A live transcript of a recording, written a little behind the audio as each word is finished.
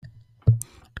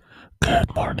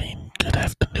good morning, good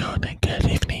afternoon, and good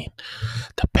evening,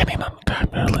 depending on the time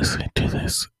you're listening to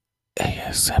this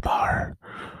ASMR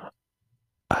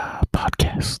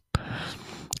podcast.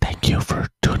 Thank you for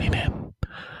tuning in.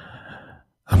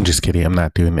 I'm just kidding, I'm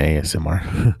not doing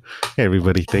ASMR. Hey,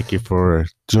 everybody, thank you for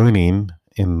joining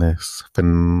in this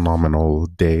phenomenal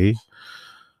day.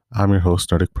 I'm your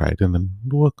host, Nordic Pride, and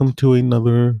welcome to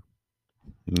another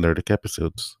Nordic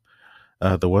episodes.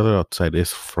 The weather outside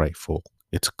is frightful.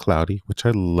 It's cloudy, which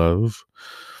I love.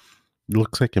 It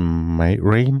looks like it might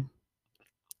rain.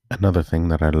 Another thing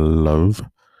that I love.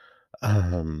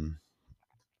 Um,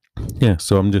 yeah,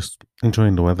 so I'm just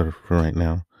enjoying the weather for right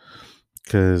now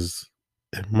because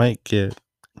it might get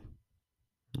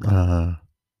uh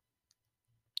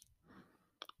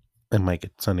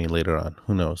sunny later on.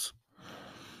 Who knows?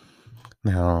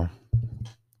 Now,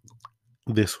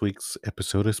 this week's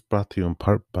episode is brought to you in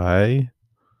part by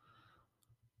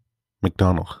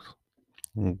McDonald's.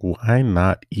 Why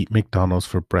not eat McDonald's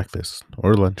for breakfast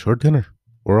or lunch or dinner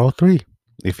or all three?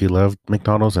 If you love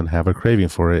McDonald's and have a craving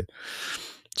for it,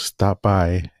 stop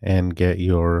by and get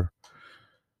your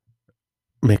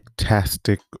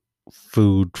McTastic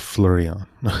food flurry on.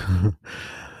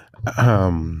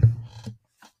 um,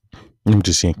 I'm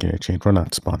just yanking your chain. We're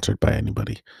not sponsored by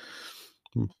anybody,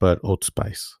 but Old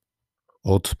Spice.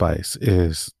 Old Spice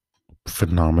is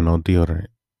phenomenal deodorant,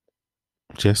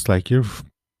 just like your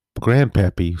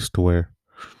grandpappy used to wear.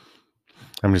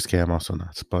 I'm just kidding. I'm also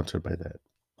not sponsored by that,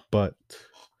 but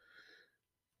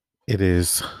it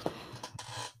is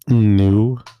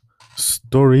new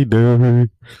story day.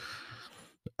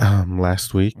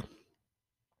 Last week,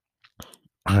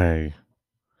 I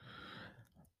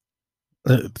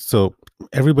so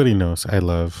everybody knows I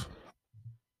love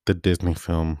the Disney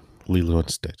film Lilo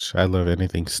and Stitch. I love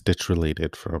anything Stitch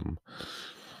related, from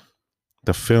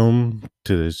the film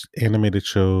to this animated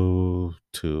show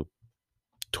to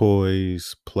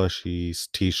toys, plushies,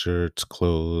 t-shirts,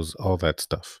 clothes, all that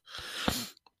stuff.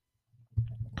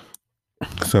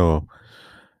 So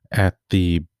at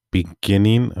the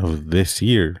beginning of this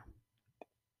year,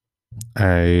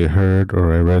 I heard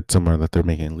or I read somewhere that they're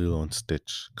making Lilo and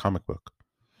Stitch comic book.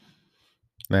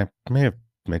 And I may have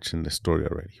mentioned this story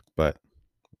already, but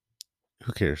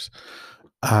who cares?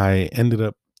 I ended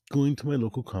up going to my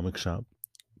local comic shop,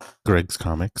 Greg's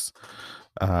Comics.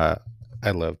 I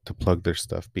love to plug their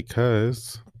stuff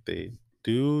because they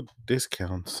do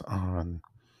discounts on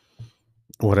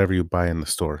whatever you buy in the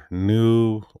store.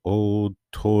 New, old,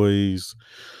 toys,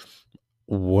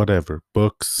 whatever,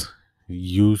 books,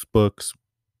 used books,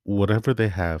 whatever they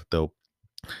have,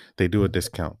 they do a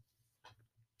discount.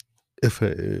 If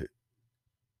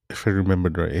I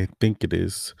remembered right, I think it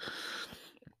is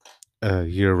a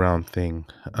year-round thing.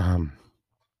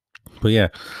 But yeah,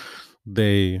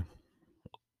 they.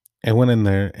 I went in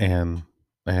there and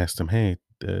I asked them, "Hey,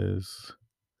 do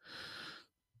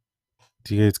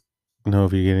you guys know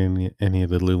if you're getting any of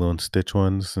the Lilo and Stitch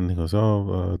ones?" And he goes,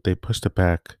 "Oh, they pushed it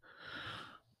back."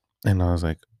 And I was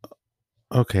like,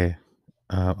 "Okay."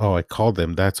 I called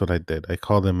them. That's what I did. I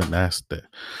called them and asked it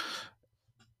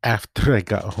after I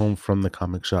got home from the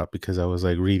comic shop, because I was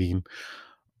like reading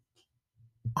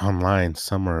online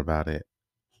somewhere about it.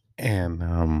 And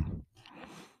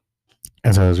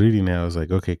as I was reading it, I was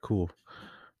like, "Okay, cool.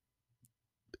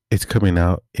 It's coming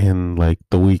out in like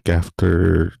the week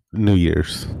after New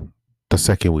Year's, the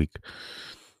second week."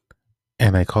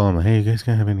 And I call them, "Hey, you guys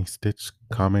gonna have any Stitch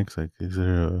comics? Like,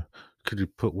 could you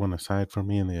put one aside for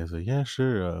me?" And they guys like, "Yeah,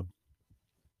 sure.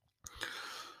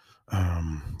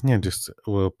 Yeah, just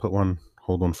we'll put one,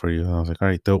 hold one for you." And I was like, "All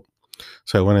right, dope."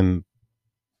 So I went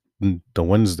in the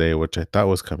Wednesday, which I thought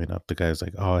was coming up. The guy's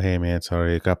like, "Oh, hey man,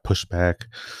 sorry, it got pushed back.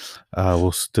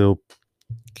 We'll still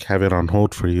have it on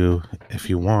hold for you if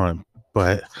you want,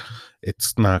 but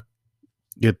it's not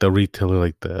get the retailer,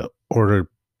 like the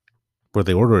order where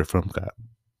they order it from, got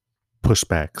pushed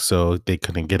back, so they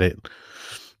couldn't get it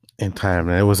in time."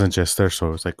 And it wasn't just their store;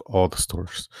 it was like all the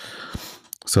stores.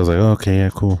 So I was like, oh, "Okay,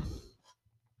 yeah, cool."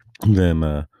 And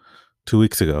then 2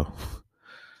 weeks ago,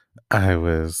 I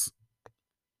was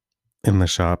in the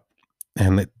shop,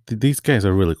 and these guys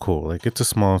are really cool. Like, it's a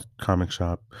small comic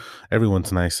shop.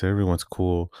 Everyone's nice. Everyone's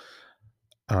cool.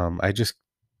 I just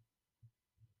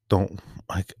don't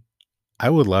like. I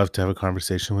would love to have a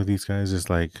conversation with these guys, just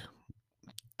like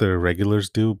the regulars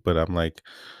do, but I'm like,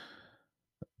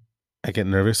 I get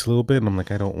nervous a little bit, and I'm like,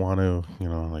 I don't want to,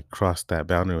 like cross that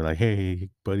boundary, like, "Hey,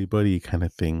 buddy, buddy," kind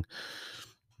of thing.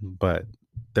 But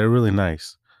they're really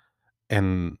nice.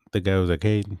 And the guy was like,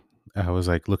 "Hey," I was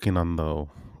like looking on the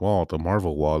wall, the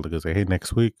Marvel wall. He goes like, "Hey,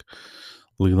 next week,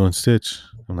 Lilo and Stitch."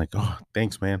 I'm like, "Oh,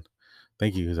 thanks, man.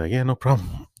 Thank you. He's like, yeah, no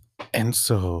problem. And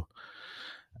so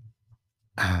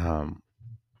um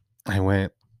I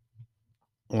went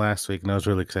last week and I was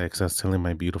really excited because I was telling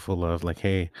my beautiful love, like,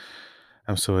 hey,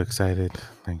 I'm so excited.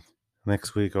 Like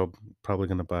next week I'm probably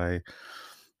gonna buy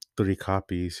 3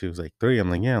 copies. He was like, three?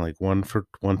 I'm like, yeah, like one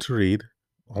to read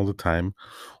all the time,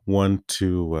 one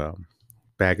to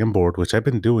bag and board, which I've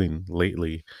been doing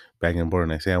lately, bag and board.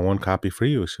 And I say, I have 1 copy for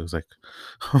you. She was like,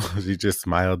 she just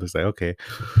smiled and said, okay,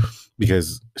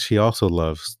 because she also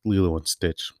loves Lilo and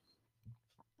Stitch,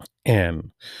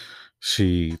 and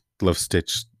she loves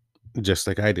Stitch just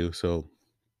like I do. So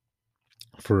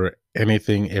for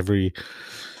anything, every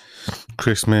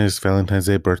Christmas, Valentine's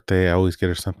Day, birthday, I always get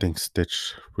her something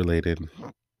Stitch related,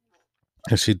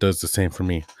 and she does the same for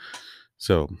me.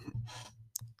 So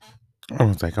I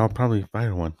was like, I'll probably buy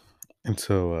her one. And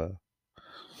so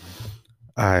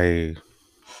I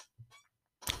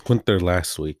went there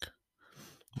last week,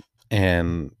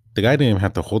 and the guy didn't even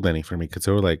have to hold any for me because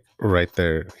they were like right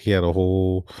there. He had a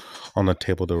whole on the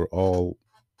table. There were all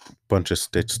bunch of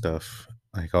Stitch stuff,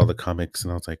 like all the comics,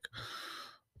 and I was like,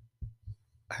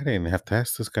 I didn't have to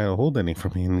ask this guy to hold any for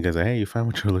me. And he goes, hey, you find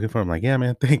what you're looking for? I'm like, yeah,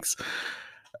 man, thanks.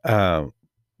 Um,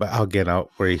 but I'll get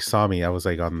out where he saw me. I was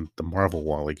like on the Marvel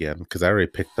wall again because I already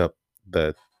picked up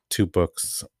the 2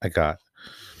 books I got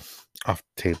off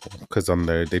the table because on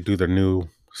there they do their new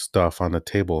stuff on the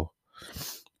table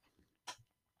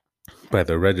by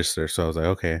the register. So I was like,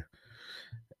 okay.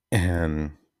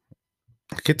 And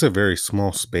it's a very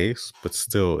small space, but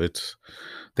still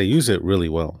they use it really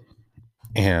well.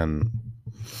 And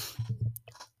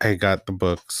I got the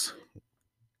books,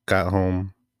 got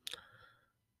home,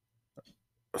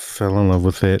 fell in love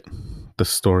with it, the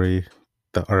story,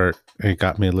 the art. It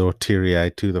got me a little teary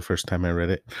eyed too the first time I read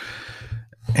it.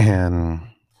 And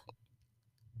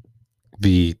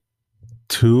the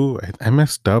two, I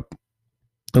messed up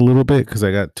a little bit because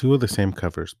I got 2 of the same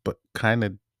covers, but kind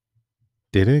of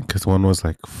didn't because one was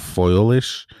like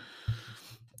foilish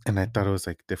and I thought it was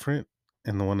like different.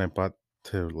 And the one I bought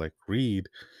to like read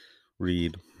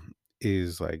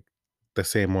is like the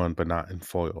same one but not in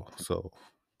foil. So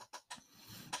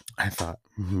I thought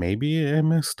maybe I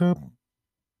messed up,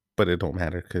 but it don't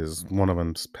matter because one of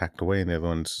them's packed away and the other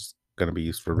one's gonna be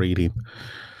used for reading.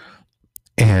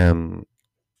 And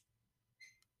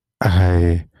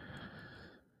I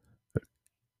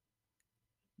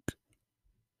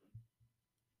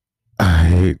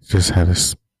I just had a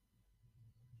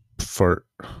fart,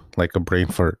 like a brain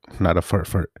fart, not a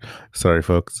fart. Sorry,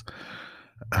 folks.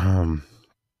 Um,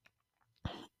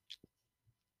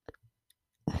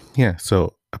 yeah.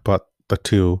 So I bought the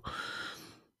 2,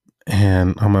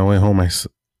 and on my way home,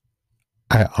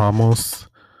 I almost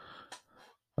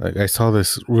like I saw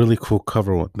this really cool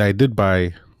cover one that I did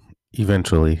buy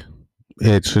eventually.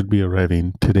 It should be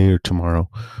arriving today or tomorrow,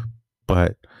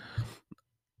 but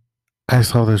I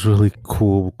saw this really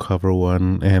cool cover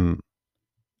one, and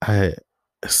I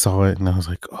saw it, and I was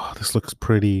like, "Oh, this looks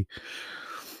pretty."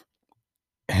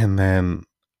 And then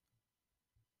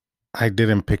I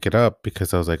didn't pick it up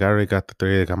because I was like, I already got the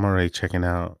 3. Like, I'm already checking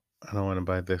out. I don't want to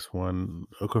buy this one.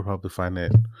 I could probably find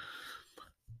it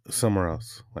somewhere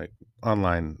else, like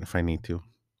online if I need to.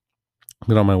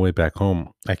 But on my way back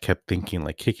home, I kept thinking,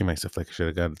 like kicking myself, like I should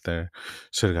have got it there,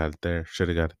 should have got it there, should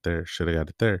have got it there, should have got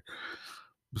it there.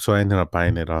 So I ended up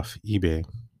buying it off eBay,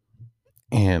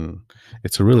 and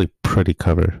it's a really pretty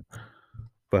cover,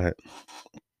 but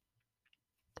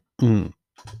mm,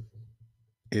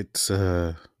 it's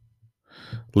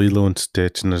Lilo and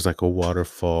Stitch, and there's like a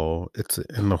waterfall. It's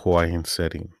in the Hawaiian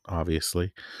setting,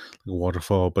 obviously. Like a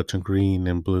waterfall, a bunch of green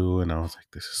and blue, and I was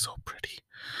like, this is so pretty.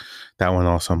 That one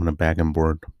also I'm gonna bag and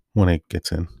board when it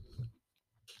gets in.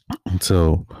 And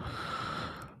so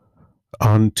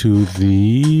on to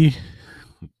the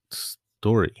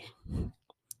story.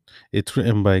 It's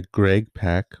written by Greg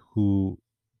Pak, who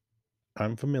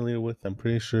I'm familiar with. I'm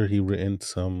pretty sure he written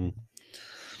some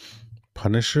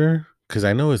Punisher because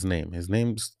I know his name. His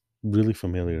name's really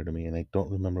familiar to me, and I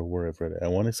don't remember where I've read it. I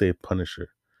want to say Punisher.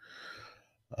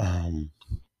 Um,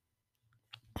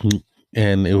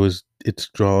 and it's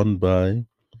drawn by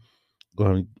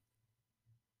um,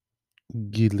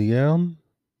 Giulia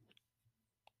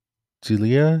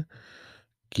Giulia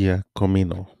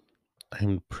Giacomino.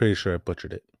 I'm pretty sure I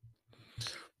butchered it,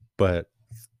 but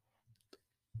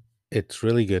it's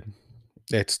really good.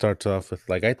 It starts off with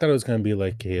like I thought it was gonna be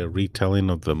like a retelling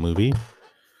of the movie,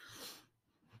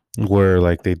 where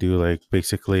like they do like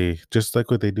basically just like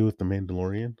what they do with the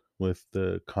Mandalorian with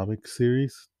the comic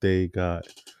series. They got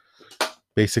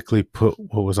basically put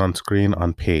what was on screen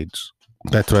on page.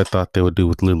 That's what I thought they would do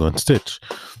with Lilo and Stitch.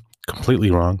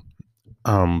 Completely wrong.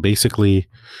 Basically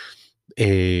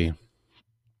a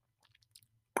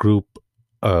group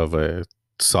of a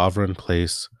sovereign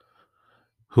place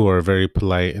who are very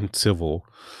polite and civil.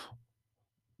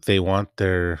 They want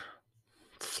their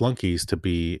flunkies to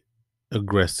be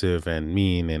aggressive and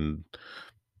mean and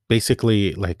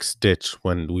basically like Stitch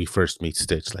when we first meet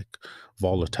Stitch, like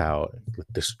volatile, like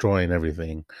destroying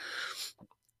everything.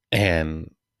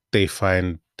 And they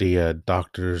find the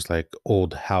doctor's like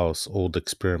old house, old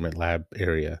experiment lab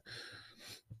area.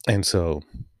 And so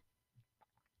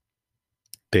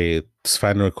they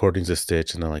find the recordings of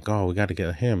Stitch and they're like, oh, we got to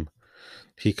get him.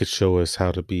 He could show us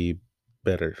how to be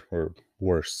better or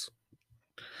worse.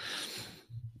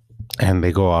 And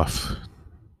they go off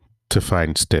to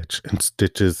find Stitch. And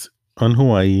Stitch is on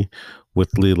Hawaii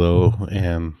with Lilo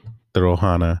and the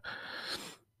Rohana.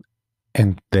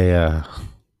 And they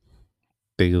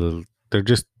they're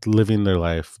just living their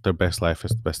life, their best life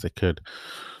as the best they could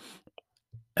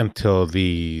until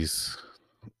these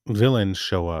villains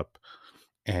show up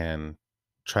and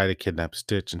try to kidnap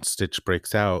Stitch, and Stitch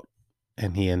breaks out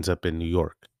and he ends up in New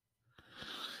York.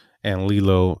 And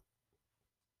Lilo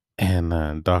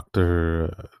and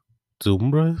Dr.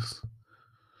 Zumbras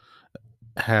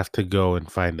have to go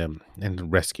and find him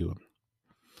and rescue him.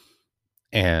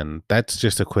 And that's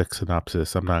just a quick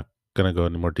synopsis. I'm not going to go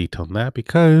into more detail than that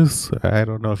because I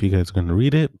don't know if you guys are going to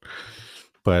read it,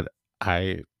 but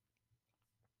I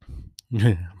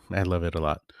I love it a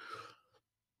lot.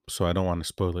 So I don't want to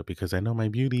spoil it because I know my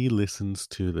beauty listens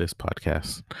to this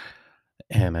podcast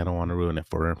and I don't want to ruin it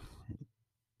for her.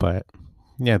 But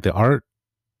yeah, the art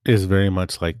is very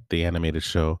much like the animated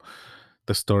show.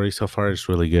 The story so far is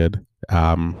really good.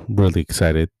 I'm really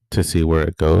excited to see where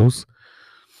it goes.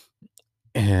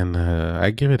 And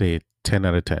I give it a 10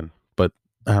 out of 10. But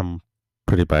I'm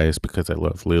pretty biased because I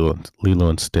love Lilo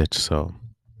and Stitch. So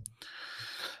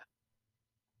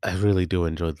I really do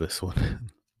enjoy this one.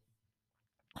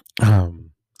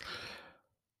 um,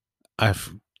 in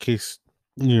case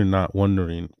you're not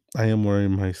wondering, I am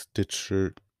wearing my Stitch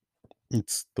shirt.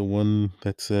 It's the one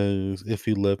that says, "If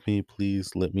you love me,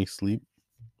 please let me sleep."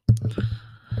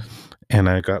 And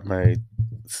I got my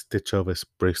Stitch Elvis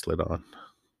bracelet on.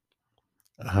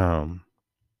 Um,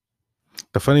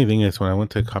 the funny thing is, when I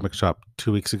went to a comic shop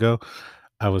 2 weeks ago,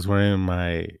 I was wearing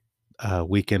my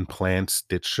weekend plan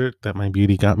Stitch shirt that my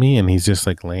beauty got me, and he's just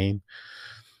like laying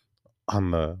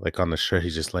on the shirt.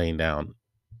 He's just laying down,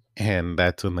 and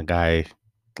that's when the guy,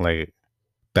 like,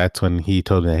 that's when he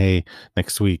told me, "Hey,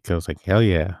 next week." I was like, "Hell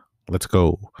yeah, let's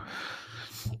go!"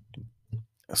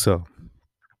 So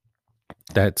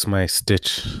that's my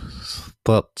Stitch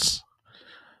thoughts.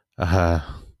 Uh,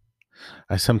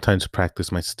 I sometimes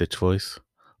practice my Stitch voice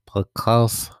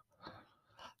because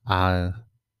I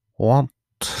want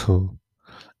to.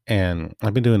 And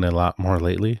I've been doing it a lot more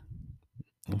lately.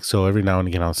 So every now and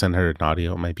again, I'll send her an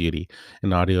audio, my beauty,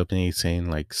 an audio of me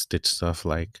saying like Stitch stuff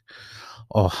like,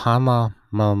 Ohana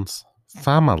means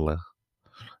family,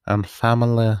 and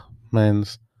family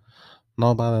means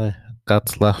nobody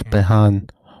gets left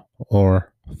behind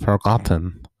or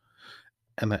forgotten.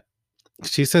 And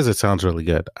she says it sounds really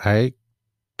good. I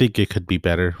think it could be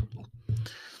better,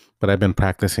 but I've been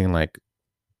practicing like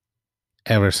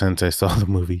ever since I saw the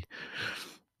movie,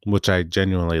 which I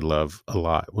genuinely love a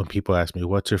lot. When people ask me,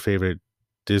 what's your favorite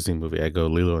Disney movie? I go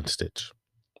Lilo and Stitch.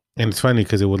 And it's funny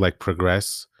because it would like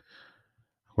progress.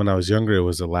 When I was younger, it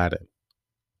was Aladdin.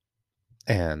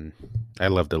 And I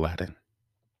loved Aladdin.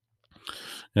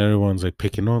 And everyone's like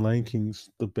picking, oh, Lion King's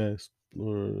the best,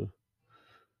 or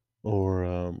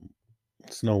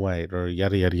Snow White, or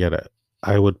yada yada yada.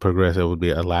 I would progress. It would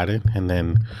be Aladdin, and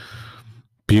then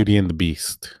Beauty and the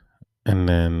Beast, and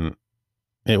then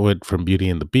it went from Beauty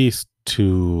and the Beast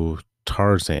to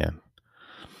Tarzan,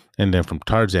 and then from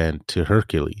Tarzan to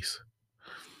Hercules,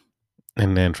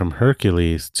 and then from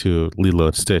Hercules to Lilo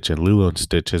and Stitch. And Lilo and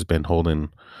Stitch has been holding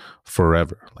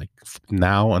forever, like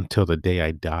now until the day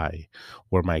I die,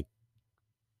 where my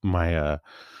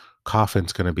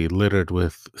coffin's gonna be littered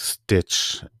with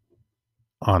Stitch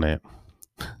on it.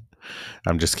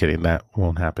 I'm just kidding. That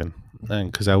won't happen,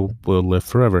 and because I will live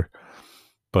forever.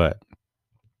 But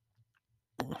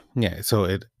yeah, so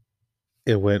it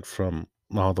went from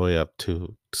all the way up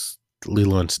to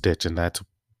Lilo and Stitch, and that's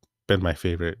been my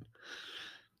favorite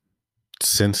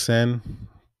since then.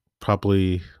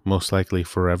 Probably most likely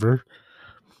forever,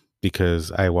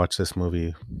 because I watched this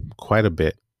movie quite a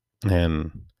bit,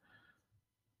 and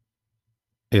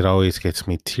it always gets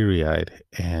me teary eyed,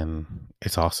 and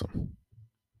it's awesome.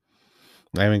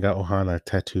 I haven't got Ohana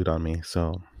tattooed on me,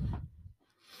 so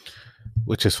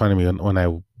which is funny. When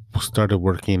I started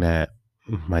working at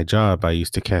my job, I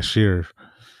used to cashier,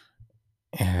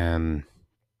 and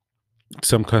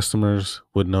some customers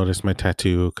would notice my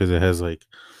tattoo because it has like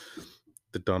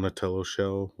the Donatello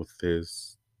shell with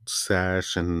his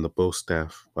sash and the bow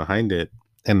staff behind it,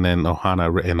 and then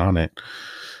Ohana written on it.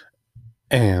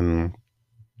 And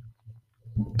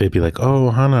they'd be like,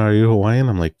 "Oh, Ohana, are you Hawaiian?"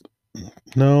 I'm like,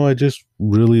 "No, I just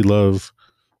really love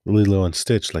Lilo and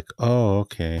Stitch." Like, "Oh,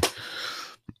 okay."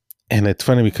 And it's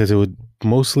funny because it would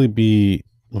mostly be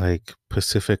like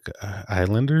Pacific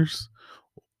Islanders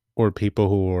or people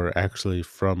who were actually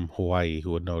from Hawaii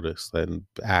who would notice and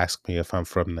ask me if I'm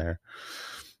from there.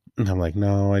 And I'm like,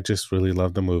 no, I just really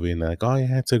love the movie. And they're like, oh,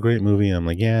 yeah, it's a great movie. And I'm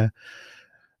like, yeah.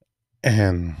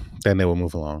 And then they will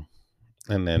move along.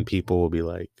 And then people will be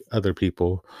like, other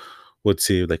people would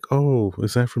see, like, oh,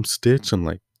 is that from Stitch? I'm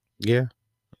like, yeah.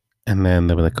 And then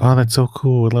they'll be like, oh, that's so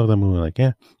cool. I love that movie. Like,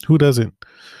 yeah, who doesn't?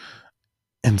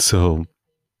 And so,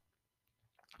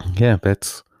 yeah, I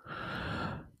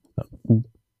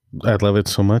love it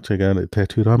so much. I got it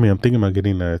tattooed on me. I'm thinking about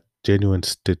getting a genuine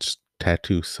Stitch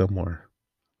tattoo somewhere.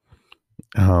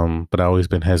 But I always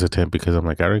been hesitant because I'm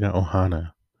like, I already got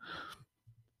Ohana,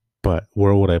 but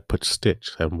where would I put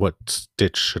Stitch? And what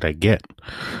Stitch should I get?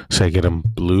 Should I get him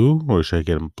blue or should I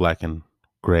get him black and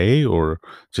gray or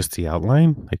just the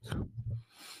outline? Like,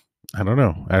 I don't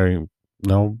know. I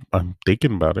know I'm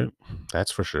thinking about it.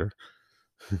 That's for sure.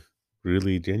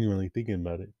 Really genuinely thinking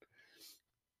about it.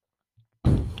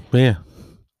 But yeah.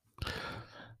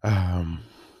 Um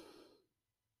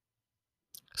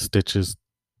Stitch is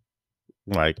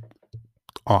like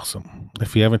awesome.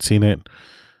 If you haven't seen it,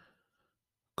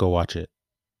 go watch it.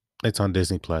 It's on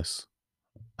Disney Plus.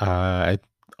 I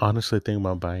honestly think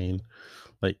about buying,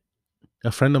 like,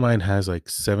 a friend of mine has like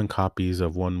 7 copies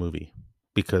of one movie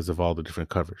because of all the different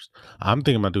covers. I'm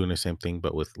thinking about doing the same thing,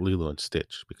 but with Lilo and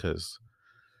Stitch because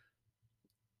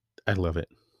I love it.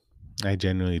 I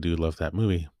genuinely do love that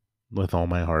movie with all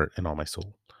my heart and all my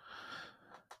soul.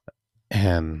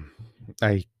 And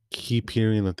I keep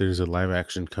hearing that there's a live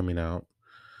action coming out.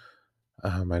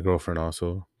 My girlfriend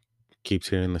also keeps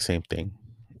hearing the same thing.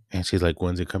 And she's like,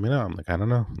 when's it coming out? I'm like, I don't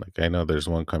know. Like, I know there's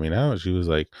one coming out. She was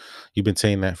like, you've been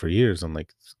saying that for years. I'm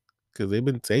like, because they've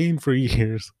been saying for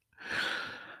years.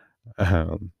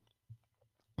 Um,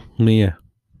 but yeah,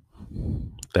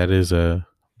 that is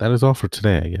all for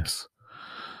today, I guess.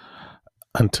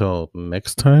 Until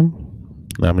next time,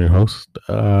 I'm your host,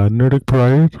 Nerdic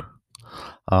Pride.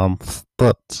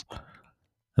 But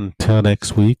until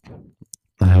next week,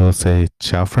 I will say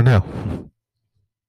ciao for now.